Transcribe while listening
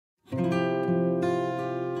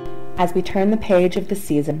as we turn the page of the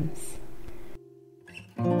seasons.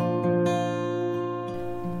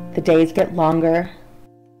 The days get longer.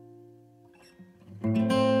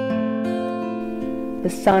 The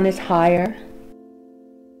sun is higher.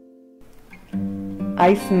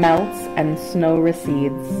 Ice melts and snow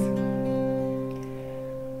recedes.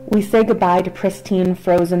 We say goodbye to pristine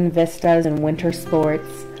frozen vistas and winter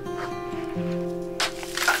sports.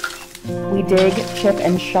 We dig, chip,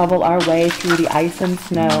 and shovel our way through the ice and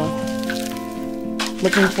snow,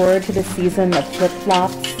 looking forward to the season of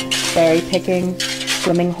flip-flops, berry picking,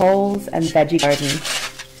 swimming holes, and veggie gardens.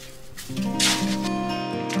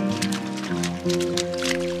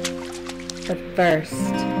 But first,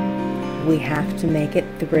 we have to make it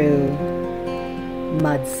through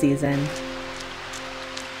mud season.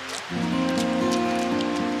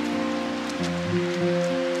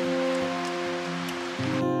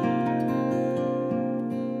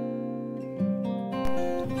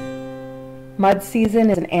 Mud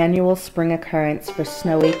season is an annual spring occurrence for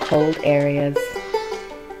snowy, cold areas.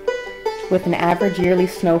 With an average yearly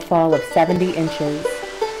snowfall of 70 inches,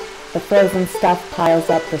 the frozen stuff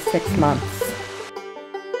piles up for 6 months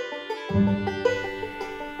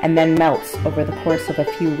and then melts over the course of a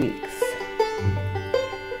few weeks.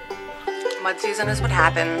 Mud season is what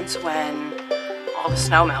happens when all the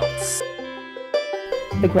snow melts.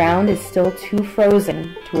 The ground is still too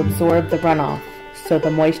frozen to absorb the runoff, so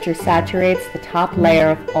the moisture saturates the top layer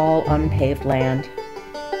of all unpaved land.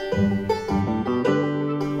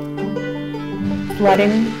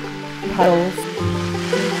 Flooding, puddles,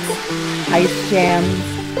 ice jams,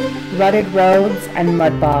 rutted roads, and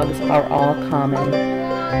mud bogs are all common.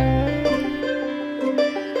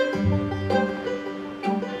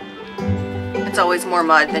 It's always more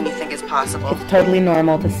mud than you think is possible. It's totally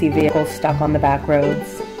normal to see vehicles stuck on the back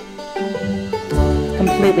roads.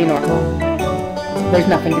 Completely normal. There's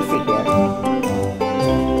nothing to see here.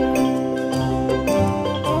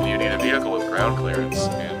 You need a vehicle with ground clearance,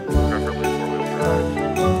 and preferably four-wheel drive.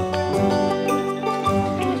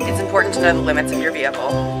 It's important to know the limits of your vehicle.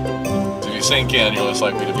 So if you sink in, you're less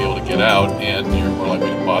likely to be able to get out, and you're more likely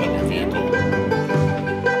to bottom your vehicle.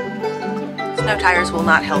 Snow tires will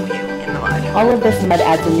not help you in the mud. All of this mud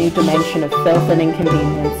adds a new dimension of filth and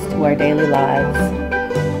inconvenience to our daily lives.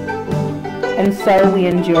 And so we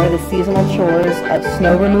endure the seasonal chores of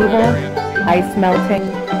snow removal, ice melting,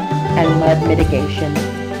 and mud mitigation.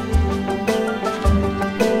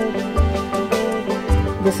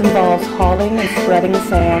 This involves hauling and spreading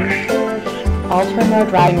sand, altering our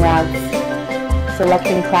driving routes,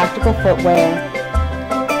 selecting practical footwear,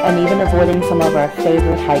 and even avoiding some of our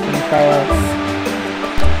favorite hiking trails.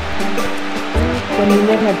 When you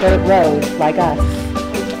live in a dirt road, like us,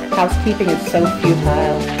 housekeeping is so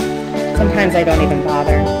futile. Sometimes I don't even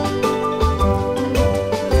bother.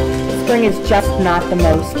 Spring is just not the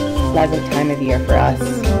most pleasant time of year for us.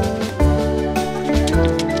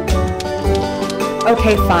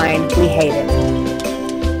 Okay, fine, we hate it.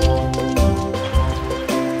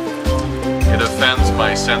 It offends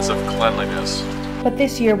my sense of cleanliness. But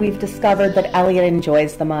this year we've discovered that Elliot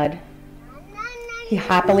enjoys the mud. He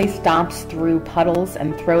happily stomps through puddles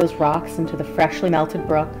and throws rocks into the freshly melted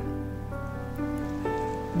brook.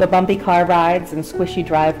 The bumpy car rides and squishy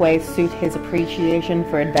driveways suit his appreciation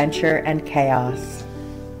for adventure and chaos.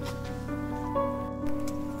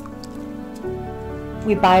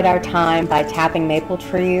 We bide our time by tapping maple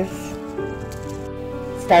trees,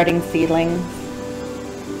 starting seedlings,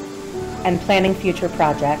 and planning future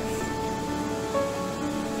projects,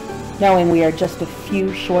 knowing we are just a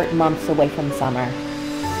few short months away from summer.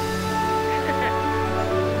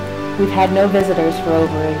 We've had no visitors for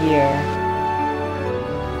over a year.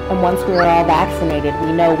 And once we are all vaccinated,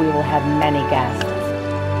 we know we will have many guests.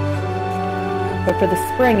 But for the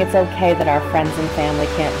spring, it's okay that our friends and family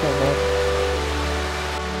can't visit.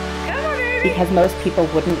 Because most people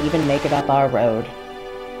wouldn't even make it up our road.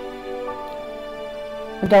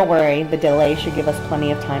 And don't worry, the delay should give us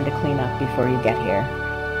plenty of time to clean up before you get here.